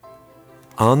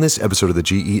On this episode of the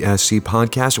GESC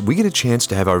podcast, we get a chance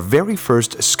to have our very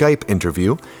first Skype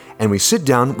interview, and we sit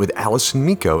down with Allison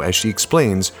Miko as she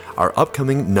explains our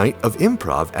upcoming night of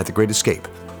improv at the Great Escape.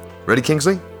 Ready,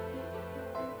 Kingsley?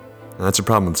 Now, that's a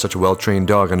problem with such a well-trained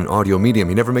dog on an audio medium.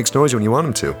 He never makes noise when you want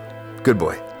him to. Good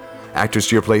boy. Actors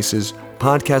to your places,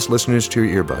 podcast listeners to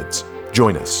your earbuds.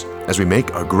 Join us as we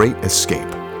make our great escape.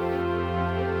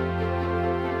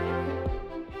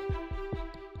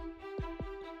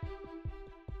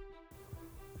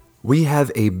 We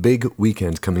have a big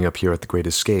weekend coming up here at the Great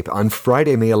Escape. On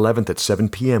Friday, May 11th at 7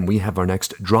 p.m., we have our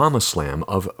next drama slam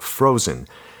of Frozen.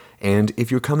 And if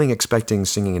you're coming expecting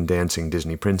singing and dancing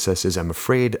Disney princesses, I'm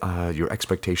afraid your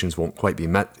expectations won't quite be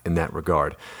met in that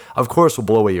regard. Of course, we'll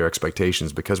blow away your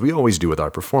expectations because we always do with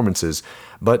our performances,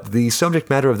 but the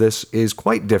subject matter of this is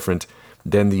quite different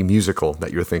than the musical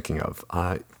that you're thinking of.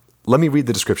 Let me read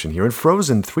the description here. In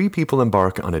Frozen, 3 people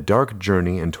embark on a dark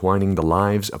journey entwining the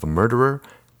lives of a murderer,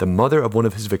 the mother of one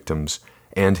of his victims,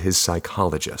 and his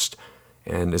psychologist.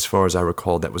 And as far as I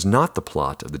recall, that was not the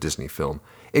plot of the Disney film.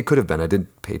 It could have been. I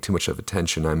didn't pay too much of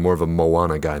attention. I'm more of a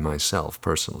Moana guy myself,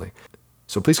 personally.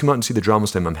 So please come out and see the drama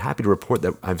slam. I'm happy to report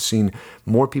that I've seen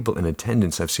more people in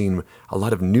attendance. I've seen a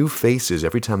lot of new faces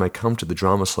every time I come to the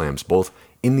drama slams, both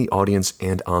in the audience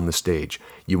and on the stage.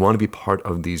 You want to be part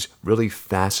of these really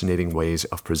fascinating ways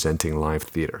of presenting live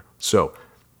theater. So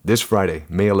this Friday,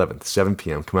 May 11th, 7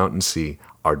 p.m., come out and see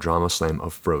our drama slam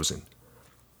of Frozen.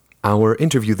 Our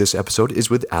interview this episode is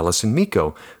with Allison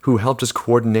Miko, who helped us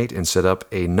coordinate and set up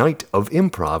a night of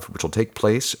improv, which will take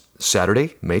place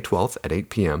Saturday, May 12th at 8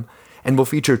 p.m., and will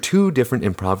feature 2 different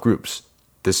improv groups.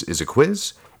 This is a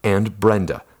quiz and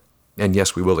Brenda. And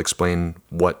yes, we will explain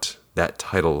what that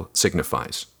title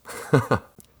signifies.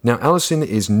 Now, Allison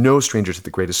is no stranger to the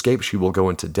Great Escape. She will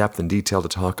go into depth and detail to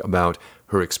talk about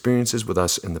her experiences with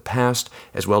us in the past,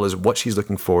 as well as what she's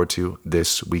looking forward to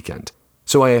this weekend.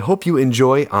 So I hope you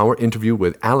enjoy our interview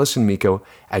with Allison Miko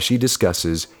as she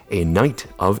discusses a night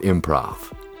of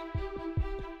improv.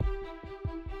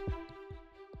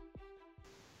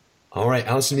 All right,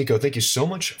 Allison Miko, thank you so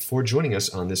much for joining us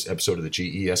on this episode of the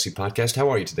GESC podcast. How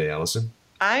are you today, Allison?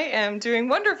 I am doing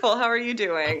wonderful. How are you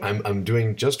doing? I'm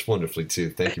doing just wonderfully,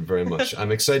 too. Thank you very much.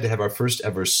 I'm excited to have our first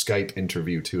ever Skype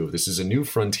interview, too. This is a new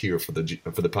frontier for the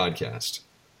podcast.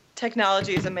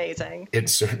 Technology is amazing. It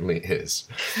certainly is.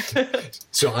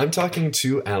 So I'm talking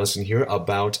to Allison here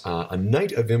about a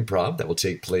night of improv that will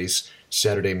take place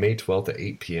Saturday, May 12th at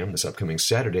 8 p.m., this upcoming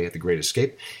Saturday at the Great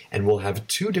Escape. And we'll have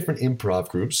 2 different improv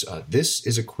groups. This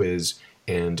is a quiz,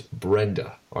 and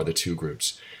Brenda are the 2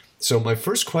 groups. So my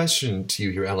first question to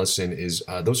you here, Allison, is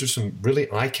those are some really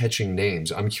eye-catching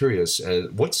names. I'm curious,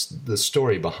 what's the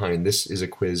story behind This is a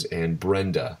Quiz and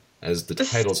Brenda as the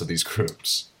titles of these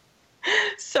groups?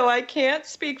 So I can't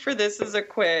speak for This is a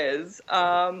Quiz,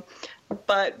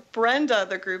 but Brenda,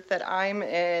 the group that I'm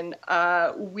in,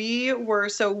 we were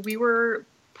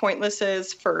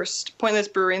Pointless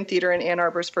Brewery and Theater in Ann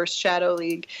Arbor's first Shadow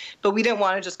League, but we didn't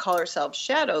want to just call ourselves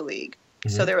Shadow League.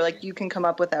 Mm-hmm. So they were like, you can come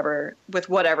up with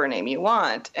whatever name you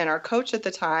want. And our coach at the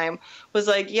time was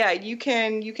like, yeah, you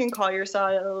can call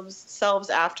yourselves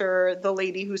after the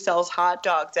lady who sells hot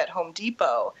dogs at Home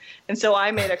Depot. And so I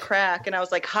made a crack and I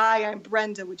was like, hi, I'm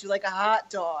Brenda. Would you like a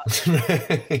hot dog?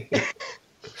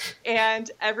 And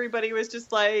everybody was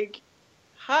just like,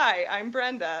 hi, I'm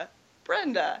Brenda.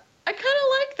 Brenda. I kind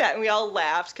of like that. And we all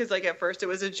laughed because like at first it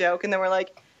was a joke. And then we're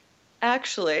like,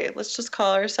 actually, let's just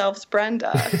call ourselves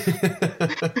Brenda.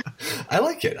 I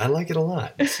like it. I like it a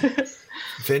lot. It's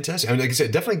fantastic. I mean, like I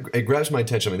said, definitely it grabs my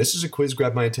attention. I mean, This is a Quiz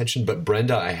grabbed my attention, but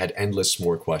Brenda, I had endless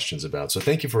more questions about. So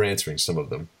thank you for answering some of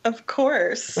them. Of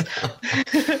course.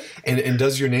 And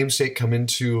does your namesake come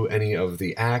into any of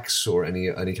the acts or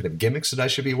any kind of gimmicks that I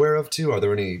should be aware of too? Are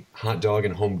there any hot dog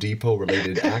and Home Depot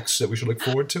related acts that we should look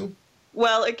forward to?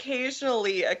 Well,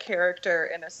 occasionally a character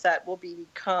in a set will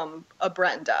become a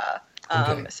Brenda.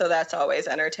 Okay. So that's always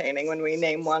entertaining when we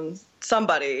name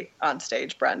somebody on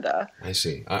stage Brenda. I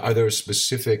see. Are there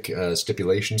specific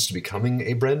stipulations to becoming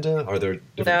a Brenda? Are there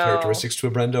different characteristics to a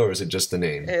Brenda, or is it just the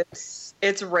name?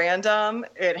 It's random.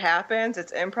 It happens.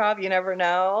 It's improv. You never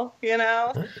know, you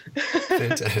know?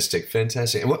 Fantastic.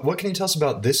 And what can you tell us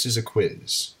about This is a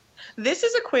Quiz? This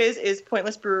is a Quiz is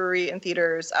Pointless Brewery and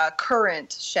Theater's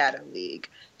current Shadow League.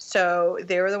 So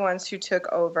they were the ones who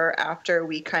took over after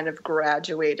we kind of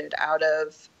graduated out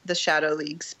of the Shadow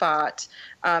League spot.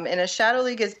 And a Shadow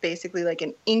League is basically like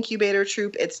an incubator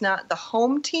troupe. It's not the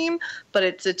home team, but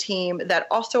it's a team that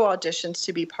also auditions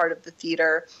to be part of the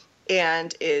theater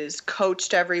and is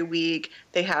coached every week.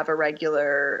 They have a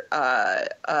regular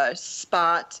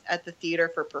spot at the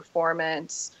theater for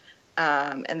performance.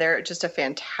 And they're just a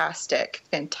fantastic,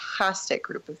 fantastic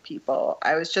group of people.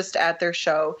 I was just at their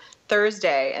show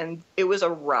Thursday, and it was a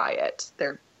riot.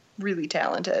 They're really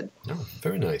talented. Oh,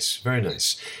 very nice, very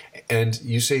nice. And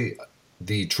you say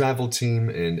the travel team,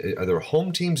 and are there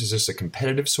home teams? Is this a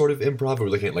competitive sort of improv? Are we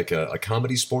looking at like a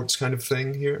comedy sports kind of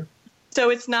thing here? So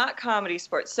it's not comedy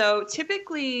sports. So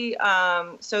typically,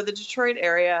 so the Detroit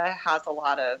area has a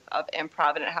lot of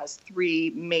improv, and it has three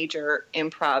major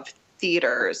improv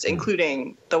theaters,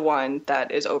 including the one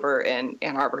that is over in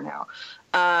Ann Arbor now.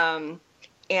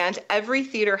 And every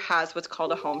theater has what's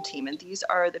called a home team, and these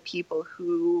are the people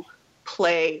who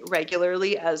play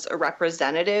regularly as a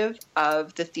representative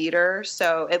of the theater.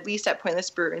 So at least at Pointless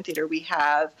Brewing Theater, we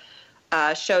have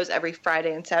shows every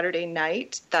Friday and Saturday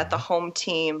night that the home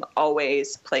team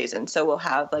always plays in. So we'll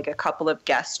have like a couple of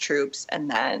guest troops,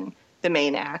 and then the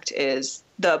main act is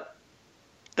the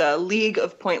League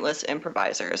of Pointless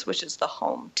Improvisers, which is the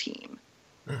home team.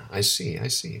 I see.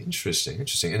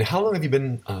 Interesting. And how long have you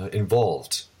been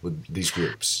involved with these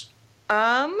groups?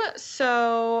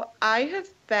 So I have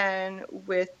been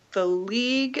with the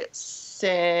League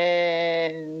since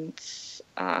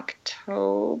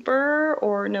October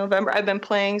or November. I've been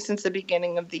playing since the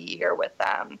beginning of the year with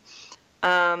them.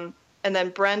 And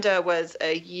then Brenda was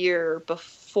a year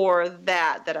before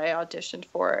that I auditioned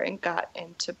for and got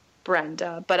into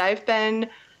Brenda. But I've been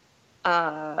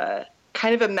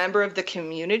kind of a member of the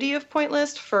community of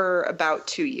Pointless for about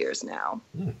 2 years now.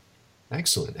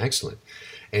 Excellent.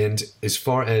 And as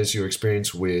far as your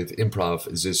experience with improv,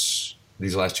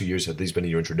 these last 2 years, have these been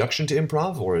your introduction to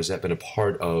improv, or has that been a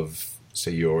part of,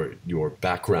 say, your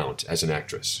background as an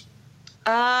actress?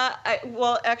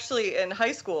 Well, actually, in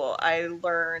high school, I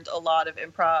learned a lot of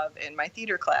improv in my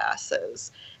theater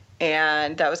classes.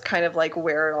 And that was kind of like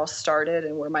where it all started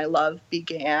and where my love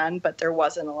began. But there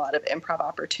wasn't a lot of improv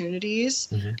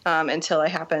opportunities until I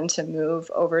happened to move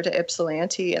over to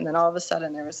Ypsilanti. And then all of a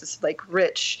sudden there was this like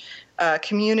rich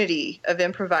community of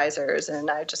improvisers. And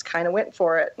I just kind of went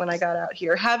for it when I got out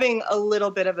here, having a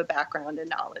little bit of a background and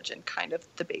knowledge and kind of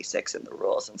the basics and the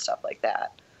rules and stuff like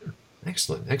that.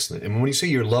 Excellent. And when you say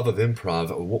your love of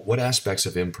improv, what aspects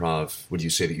of improv would you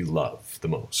say that you love the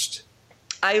most?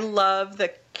 I love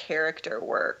the character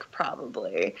work,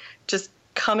 probably. Just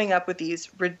coming up with these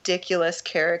ridiculous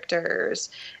characters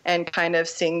and kind of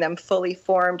seeing them fully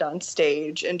formed on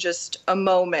stage in just a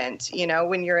moment. You know,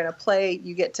 when you're in a play,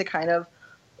 you get to kind of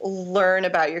learn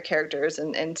about your characters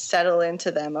and settle into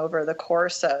them over the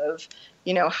course of,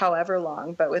 you know, however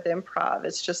long. But with improv,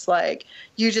 it's just like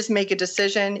you just make a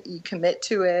decision, you commit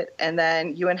to it, and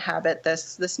then you inhabit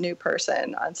this new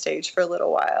person on stage for a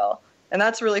little while. And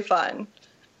that's really fun.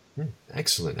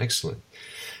 Excellent.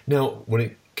 Now, when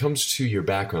it comes to your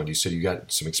background, you said you got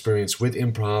some experience with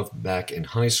improv back in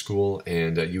high school,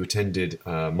 and you attended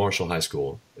Marshall High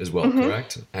School as well,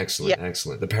 correct?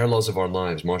 Excellent. The parallels of our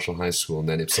lives, Marshall High School and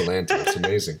then Ypsilanti. It's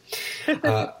amazing.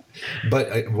 But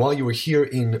while you were here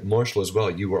in Marshall as well,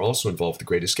 you were also involved with The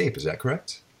Great Escape. Is that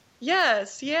correct?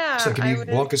 Yes, yeah. So can you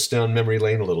walk us down memory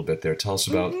lane a little bit there? Tell us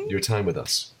about your time with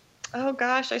us. Oh,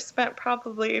 gosh, I spent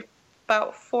probably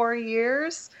about 4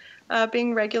 years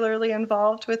being regularly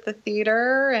involved with the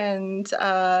theater, and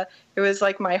it was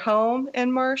like my home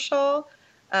in Marshall.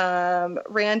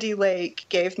 Randy Lake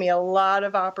gave me a lot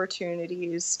of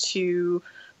opportunities to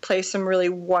play some really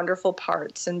wonderful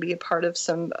parts and be a part of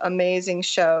some amazing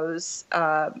shows.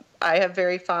 I have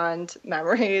very fond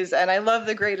memories, and I love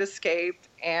The Great Escape,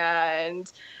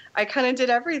 and I kind of did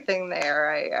everything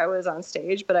there. I was on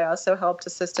stage, but I also helped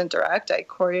assistant direct. I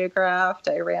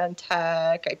choreographed, I ran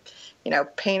tech, I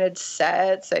painted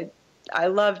sets. I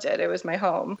loved it. It was my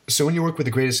home. So when you work with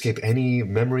The Great Escape, any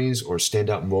memories or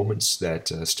standout moments that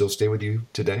still stay with you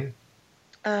today?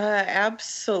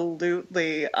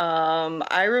 Absolutely.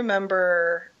 I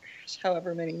remember,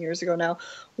 however many years ago now,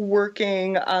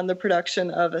 working on the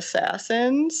production of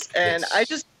Assassins. And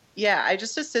yes. I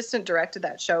just assistant directed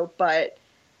that show, but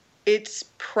it's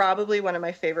probably one of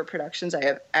my favorite productions I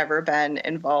have ever been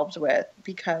involved with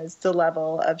because the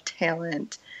level of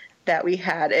talent that we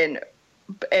had, and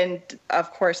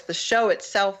of course the show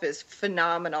itself is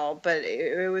phenomenal, but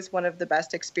it was one of the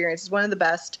best experiences, one of the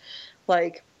best,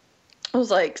 it was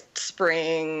like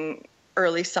spring,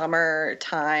 early summer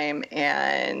time,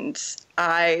 and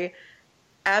I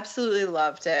absolutely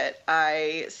loved it.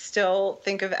 I still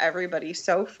think of everybody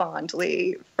so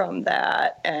fondly from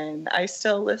that, and I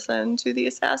still listen to the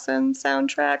Assassin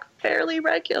soundtrack fairly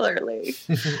regularly.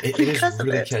 It is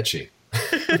really catchy.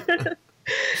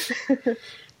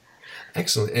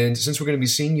 Excellent. And since we're going to be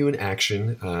seeing you in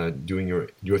action, doing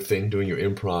your thing, doing your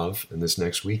improv in this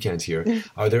next weekend here,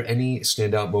 are there any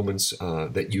standout moments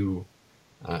that you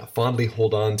fondly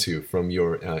hold on to from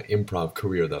your improv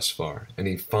career thus far?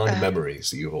 Any fond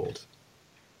memories that you hold?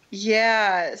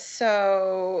 Yeah,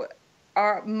 so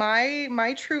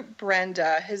my troupe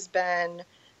Brenda has been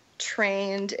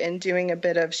trained in doing a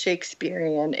bit of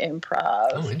Shakespearean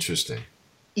improv. Oh, interesting.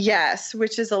 Yes,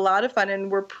 which is a lot of fun, and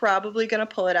we're probably going to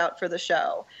pull it out for the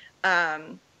show.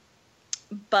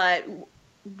 But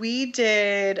we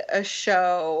did a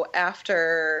show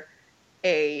after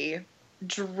a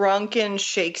drunken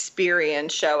Shakespearean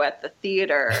show at the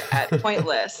theater at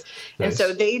Pointless. Nice. And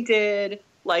so they did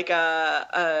like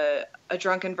a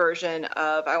drunken version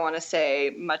of, I want to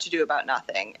say, Much Ado About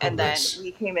Nothing. And then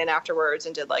we came in afterwards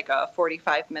and did like a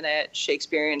 45-minute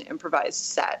Shakespearean improvised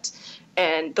set.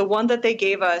 And the one that they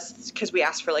gave us, because we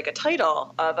asked for like a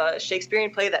title of a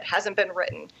Shakespearean play that hasn't been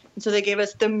written. And so they gave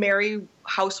us The Merry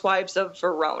Housewives of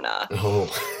Verona.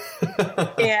 Oh.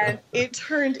 And it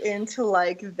turned into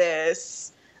like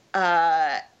this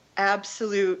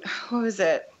absolute, what was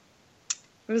it?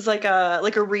 It was like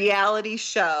a reality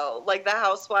show, like the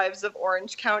Housewives of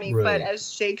Orange County, Right. but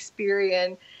as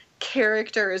Shakespearean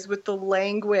characters with the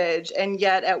language. And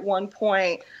yet at one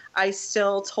point, I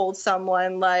still told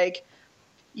someone like,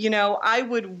 you know, I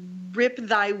would rip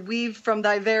thy weave from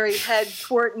thy very head,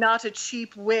 twert not a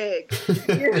cheap wig.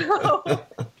 You know?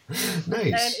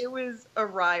 Nice. And it was a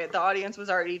riot. The audience was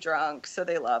already drunk, so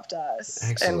they loved us.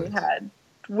 Excellent. And we had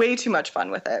way too much fun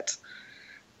with it.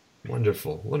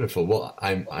 Wonderful, wonderful. Well,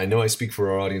 I know I speak for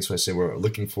our audience when I say we're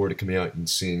looking forward to coming out and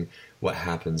seeing what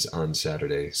happens on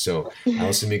Saturday. So,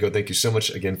 Allison Miko, thank you so much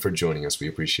again for joining us. We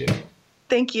appreciate it.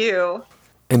 Thank you.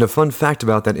 And a fun fact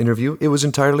about that interview, it was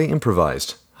entirely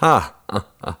improvised. Sorry.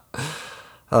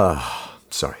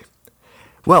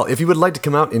 Well, if you would like to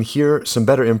come out and hear some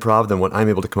better improv than what I'm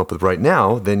able to come up with right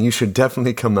now, then you should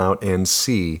definitely come out and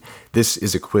see This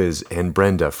Is a Quiz and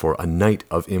Brenda for a night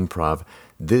of improv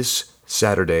this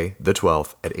Saturday, the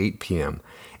 12th at 8 p.m.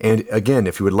 And again,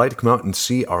 if you would like to come out and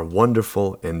see our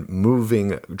wonderful and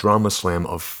moving drama slam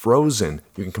of Frozen,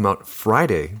 you can come out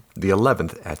Friday, the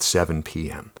 11th at 7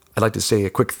 p.m. I'd like to say a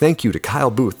quick thank you to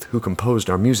Kyle Booth, who composed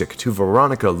our music, to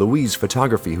Veronica Louise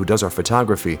Photography, who does our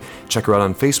photography. Check her out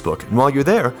on Facebook. And while you're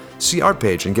there, see our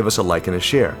page and give us a like and a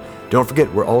share. Don't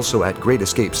forget, we're also at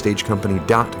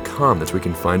greatescapestagecompany.com. That's where you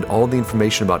can find all the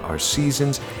information about our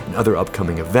seasons and other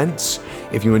upcoming events.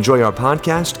 If you enjoy our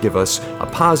podcast, give us a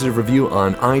positive review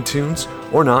on iTunes,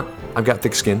 or not. I've got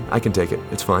thick skin. I can take it.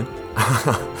 It's fine.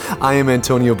 I am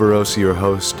Antonio Barrosi, your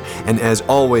host, and as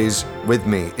always, with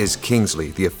me is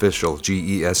Kingsley, the official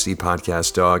GESC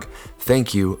podcast dog.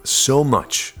 Thank you so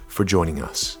much for joining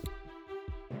us.